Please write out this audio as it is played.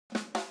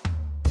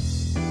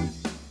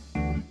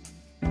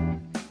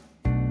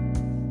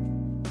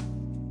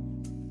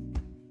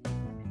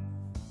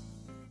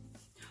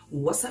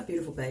What's up,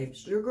 beautiful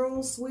babes? Your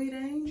girl, Sweet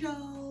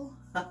Angel.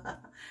 How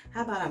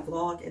about a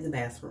vlog in the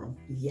bathroom?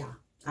 Yeah,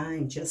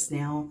 I'm just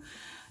now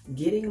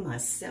getting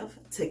myself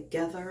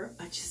together.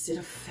 I just did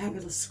a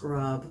fabulous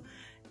scrub.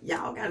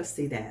 Y'all gotta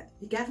see that.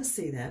 You gotta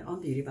see that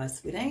on Beauty by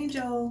Sweet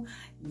Angel.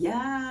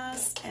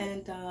 Yes,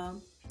 and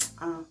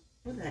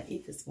what did I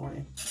eat this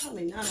morning?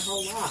 Probably not a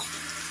whole lot.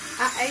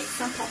 I ate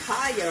some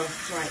papaya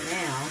right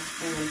now,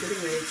 and I'm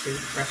getting ready to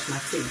brush my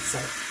teeth. So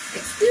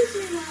excuse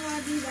me while I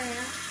do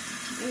that,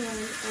 and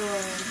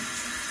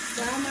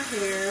style my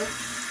hair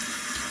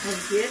and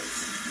get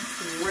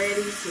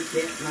ready to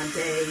get my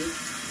day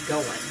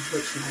going,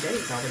 which my day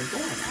is already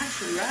going,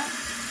 actually, right?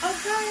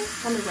 Okay,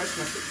 let me brush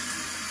my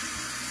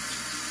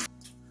teeth.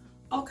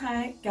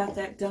 Okay, got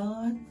that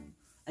done.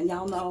 And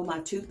y'all know my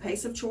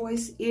toothpaste of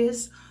choice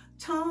is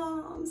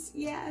Tom's.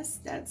 Yes,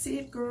 that's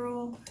it,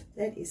 girl.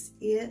 That is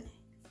it.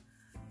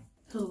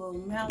 Put a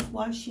little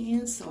mouthwash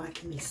in so I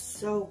can be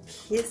so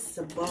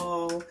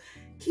kissable.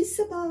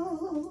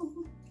 Kissable.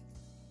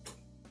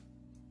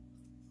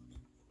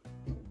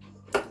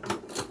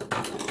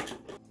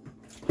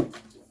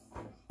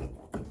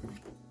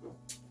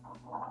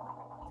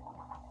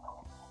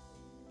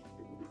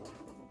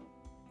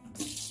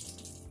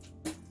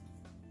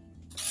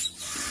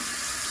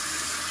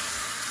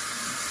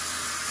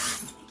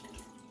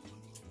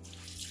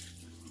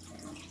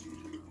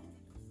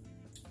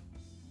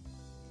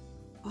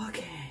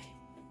 Okay,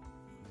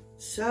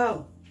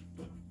 so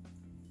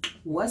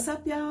what's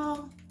up,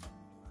 y'all?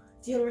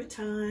 Deodorant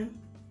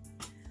time.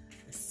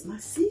 This is my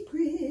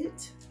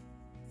secret.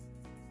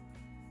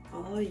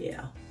 Oh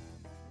yeah.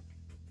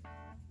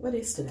 What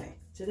is today?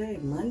 Today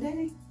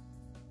Monday?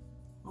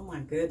 Oh my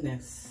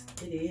goodness,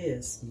 it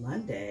is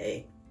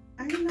Monday.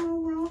 I ain't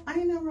no wrong. I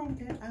ain't no wrong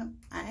with that.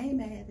 I ain't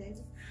mad at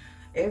it.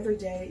 Every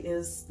day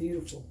is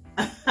beautiful.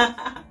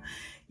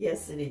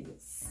 Yes, it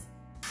is.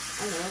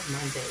 I love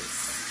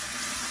Mondays.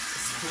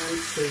 Time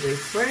to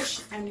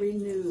refresh and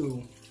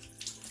renew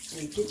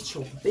and get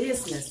your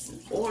business in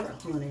order,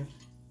 honey.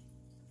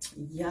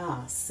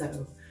 Yeah,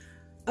 so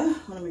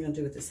what am I gonna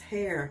do with this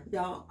hair?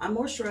 Y'all, I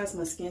moisturized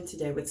my skin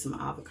today with some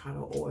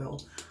avocado oil.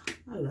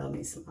 I love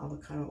me some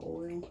avocado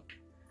oil.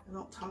 I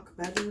don't talk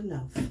about it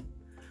enough.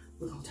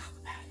 We're gonna talk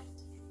about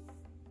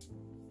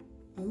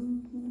it.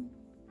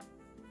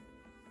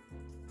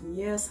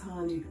 Yes,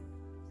 honey.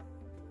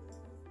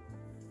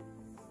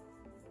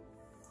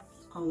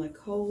 On a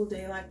cold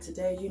day like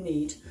today, you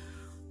need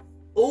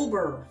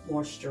uber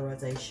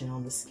moisturization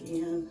on the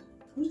skin.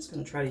 I'm just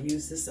going to try to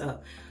use this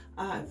up.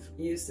 I've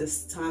used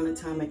this time and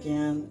time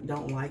again.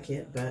 Don't like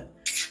it, but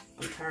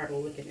I'm tired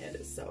of looking at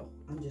it. So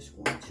I'm just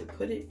going to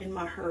put it in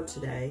my hair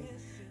today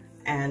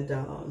and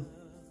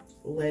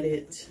let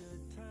it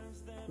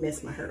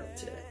mess my hair up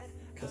today.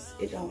 Because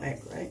it don't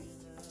act right.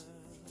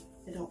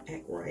 It don't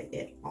act right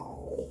at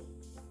all.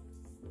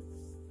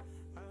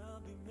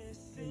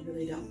 It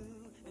really don't.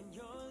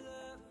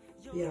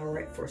 Be all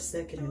right for a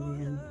second, and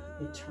then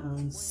it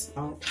turns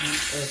all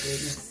kinds of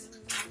ugliness.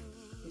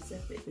 Is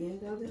that the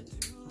end of it?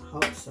 I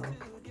hope so.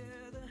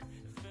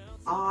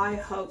 I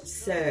hope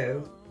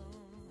so.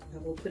 I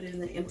will put it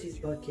in the empties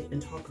bucket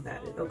and talk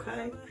about it,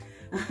 okay?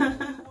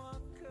 I'm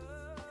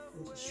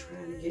just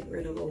trying to get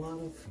rid of a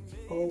lot of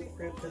old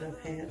crap that I've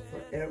had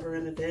forever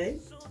and a day.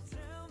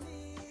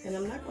 And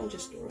I'm not going to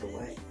just throw it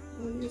away.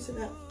 I'm going to use it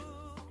up.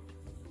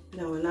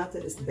 No, and not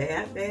that it's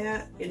bad.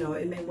 You know,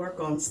 it may work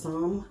on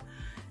some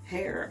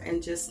hair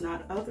and just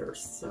not others.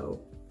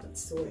 So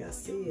that's the way I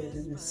see it.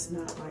 And it's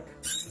not like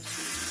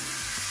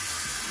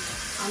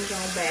I'm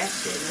gonna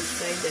bash it and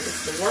say that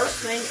it's the worst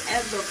thing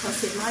ever,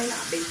 because it might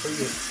not be for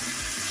you.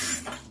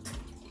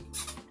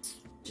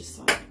 Just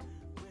like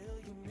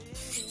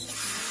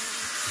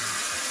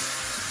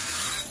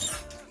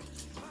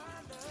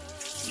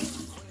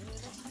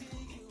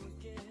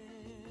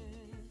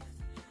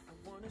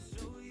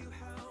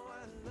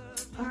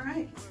all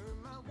right.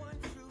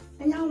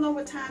 And y'all know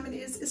what time it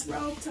is. It's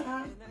robe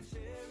time.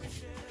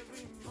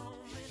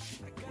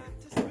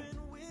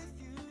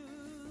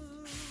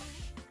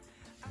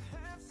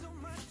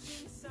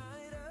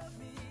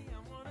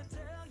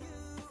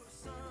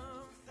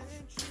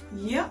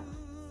 Yep.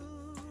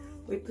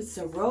 We put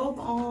some robe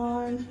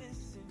on.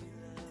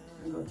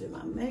 I'm going to do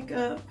my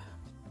makeup.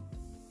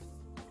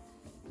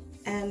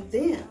 And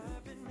then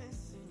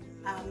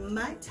I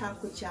might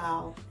talk with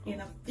y'all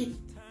in a few.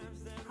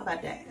 How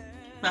about that?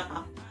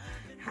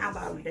 How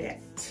about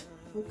that?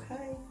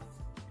 Okay.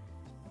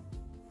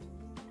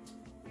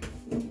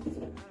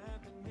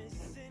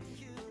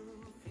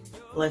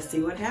 Let's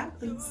see what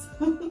happens.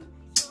 Come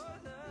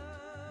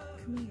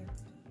here.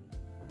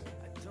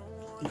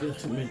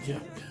 Just a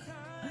minute.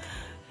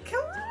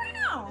 Come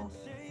on.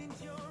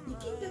 You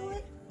can do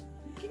it.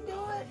 You can do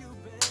it.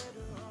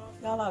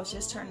 Y'all, I was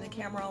just turning the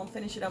camera on,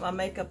 finishing up my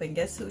makeup, and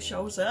guess who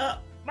shows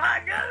up? My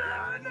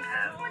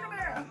goodness, look at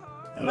that.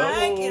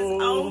 Mike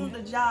is on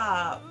the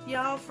job.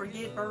 Y'all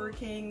forget Burger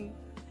King,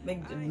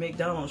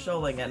 McDonald's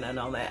show ain't got nothing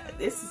on that.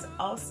 This is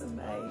awesome,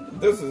 babe.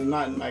 This is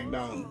not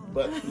McDonald's,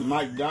 but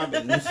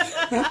McDonald's.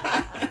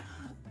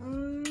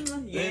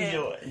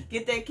 Enjoy.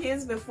 Get that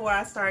kids before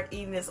I start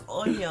eating this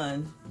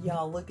onion.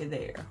 Y'all look at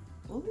there.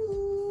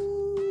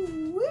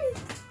 Ooh,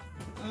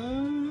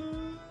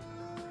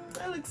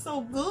 that looks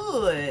so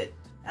good.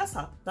 That's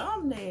a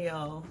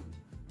thumbnail.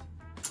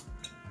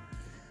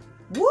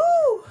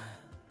 Woo!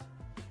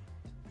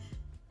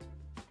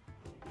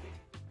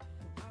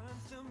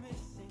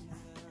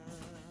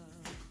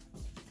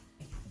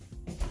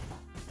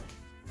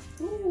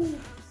 Ooh,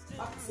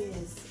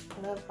 boxes.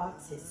 I love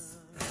boxes.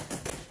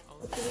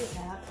 What do we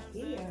have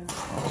here?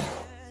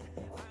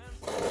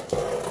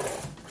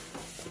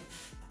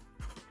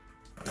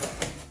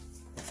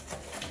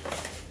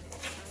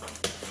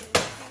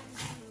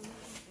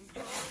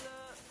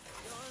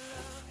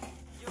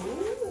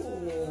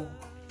 Ooh,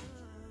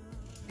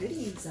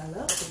 goodies. I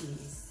love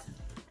these.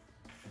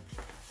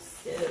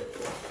 So,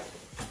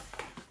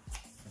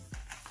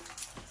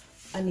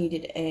 I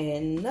needed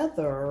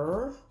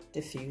another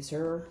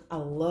diffuser. I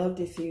love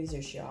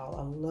diffusers, y'all.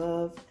 I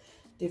love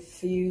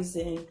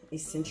diffusing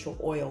essential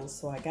oils.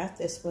 So I got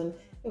this one.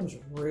 It was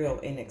real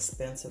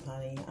inexpensive,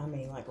 honey. I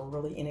mean, like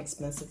really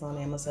inexpensive on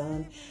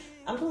Amazon.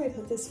 I'm going to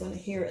put this one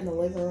here in the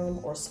living room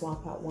or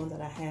swap out one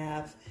that I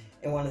have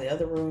in one of the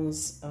other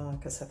rooms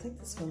because I think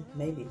this one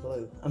may be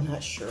blue. I'm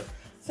not sure.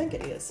 I think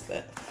it is,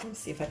 but let me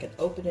see if I can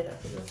open it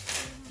up here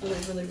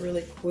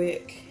really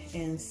quick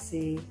and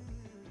see,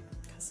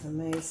 because I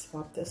may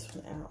swap this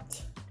one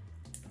out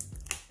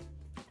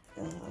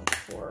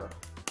for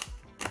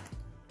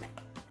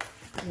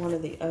one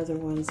of the other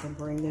ones and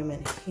bring them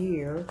in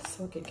here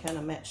so it can kind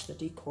of match the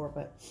decor.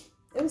 But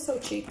it was so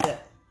cheap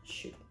that,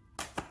 shoot,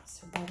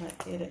 so I might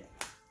get it.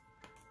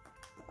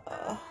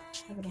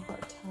 Having a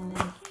hard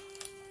time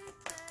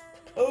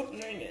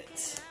opening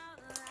it.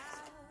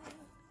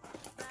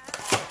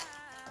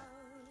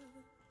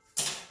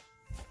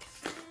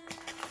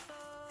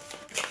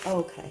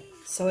 Okay,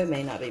 so it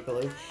may not be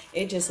blue.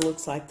 It just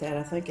looks like that.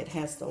 I think it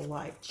has the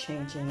light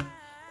changing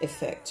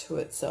effect to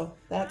it, so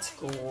that's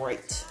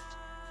great.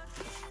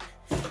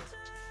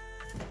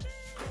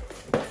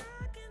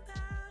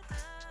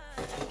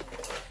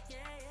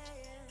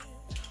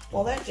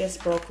 Well, that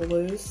just broke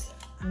loose.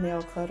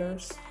 Nail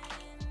cutters,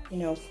 you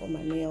know, for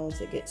my nails,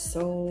 it gets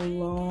so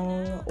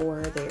long,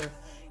 or they're,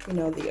 you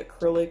know, the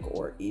acrylic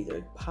or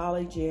either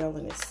poly gel,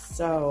 and it's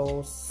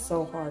so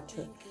hard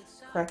to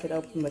crack it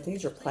open. But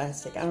these are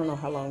plastic. I don't know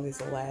how long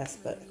these will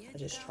last, but I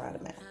just tried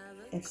them out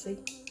and see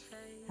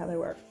how they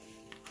work.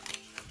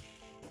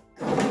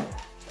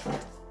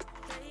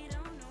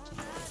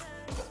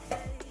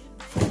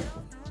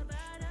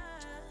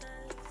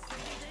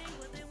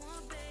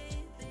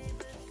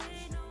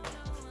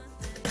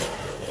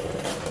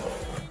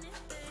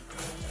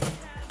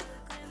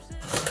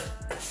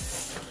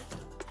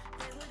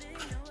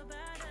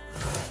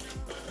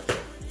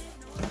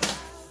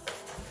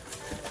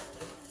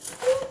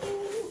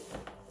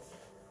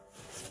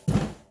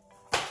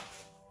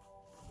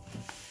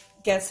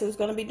 Guess who's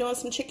going to be doing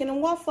some chicken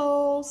and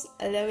waffles?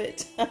 I love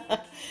it.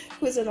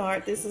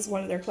 Cuisinart, this is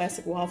one of their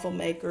classic waffle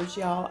makers,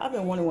 y'all. I've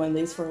been wanting one of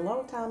these for a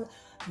long time.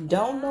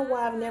 Don't know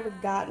why I've never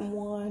gotten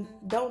one.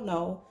 Don't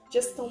know.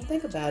 Just don't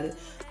think about it.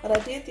 But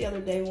I did the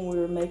other day when we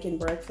were making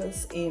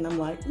breakfast, and I'm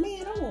like,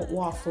 man, I want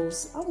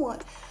waffles. I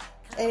want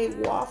a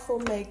waffle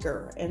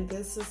maker, and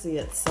this is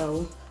it.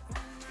 So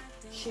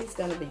she's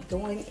going to be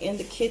going in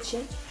the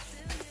kitchen,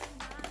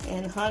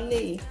 and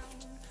honey,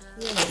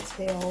 you know,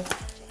 tell,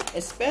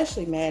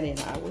 especially Maddie and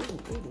I, we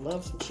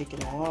love some chicken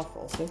and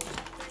waffles. We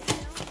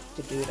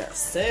could do it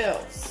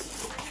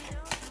ourselves.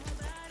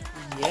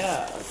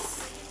 Yes.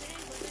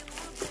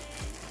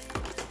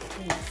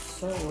 I'm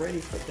so ready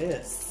for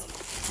this.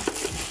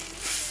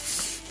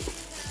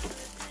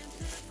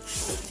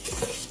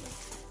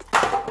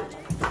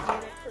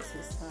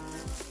 Christmas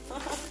time.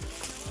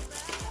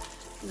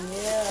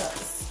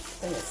 Yes.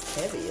 And it's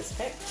heavy as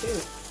heck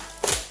too.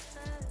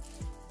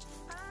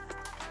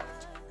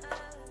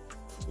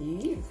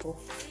 Beautiful.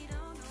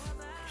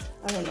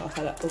 I don't know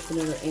how to open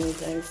it or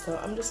anything, so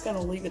I'm just going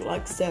to leave it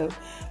like so.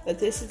 But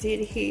this is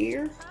it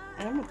here,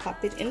 and I'm going to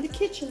pop it in the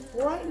kitchen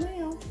right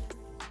now.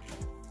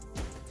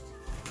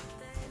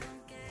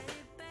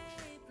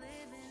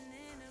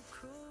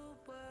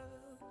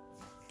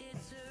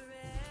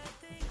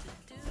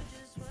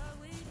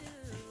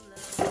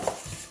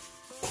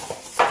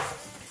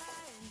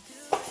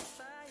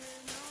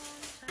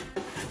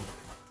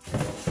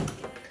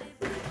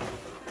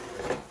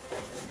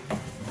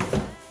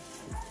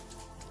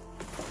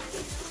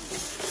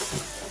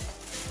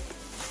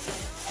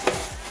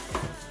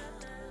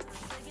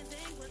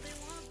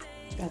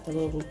 Got the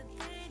little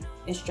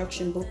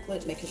instruction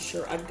booklet, making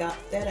sure I got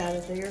that out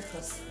of there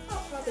because I'll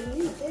probably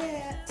need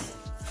that.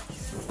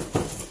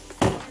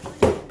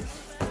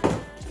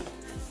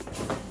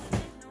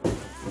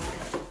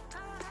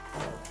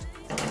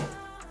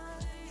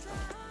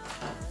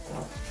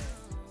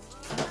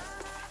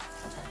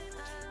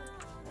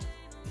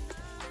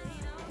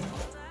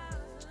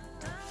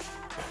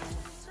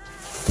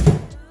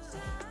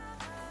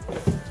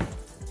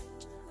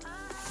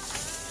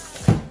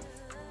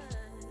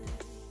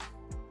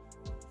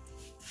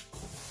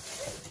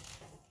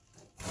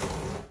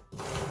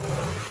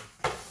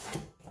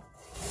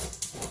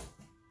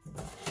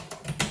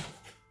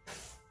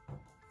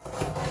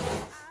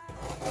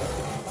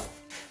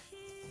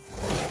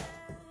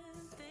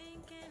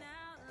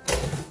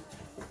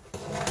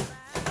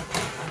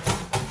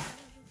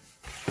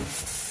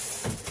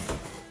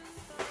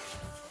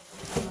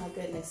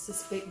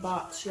 this big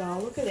box,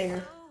 y'all. Look at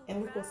there.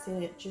 And look what's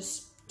in it.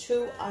 Just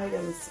 2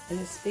 items in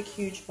this big,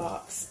 huge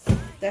box.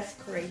 That's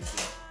crazy.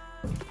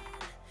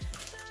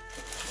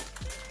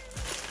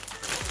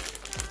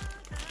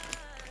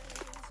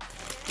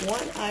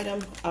 One item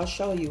I'll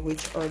show you,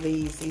 which are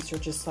these. These are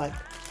just like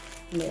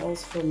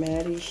nails for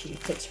Maddie. She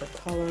puts her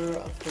color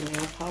of the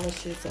nail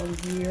polishes on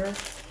here.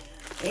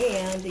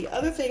 And the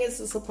other thing is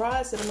a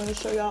surprise that I'm going to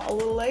show y'all a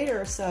little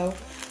later. So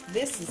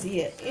this is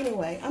it.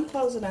 Anyway, I'm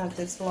closing out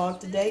this vlog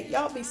today.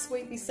 Y'all be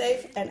sweet, be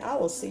safe, and I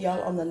will see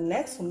y'all on the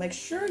next one. Make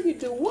sure you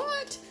do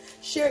what?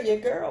 Share your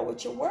girl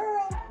with your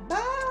world.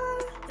 Bye.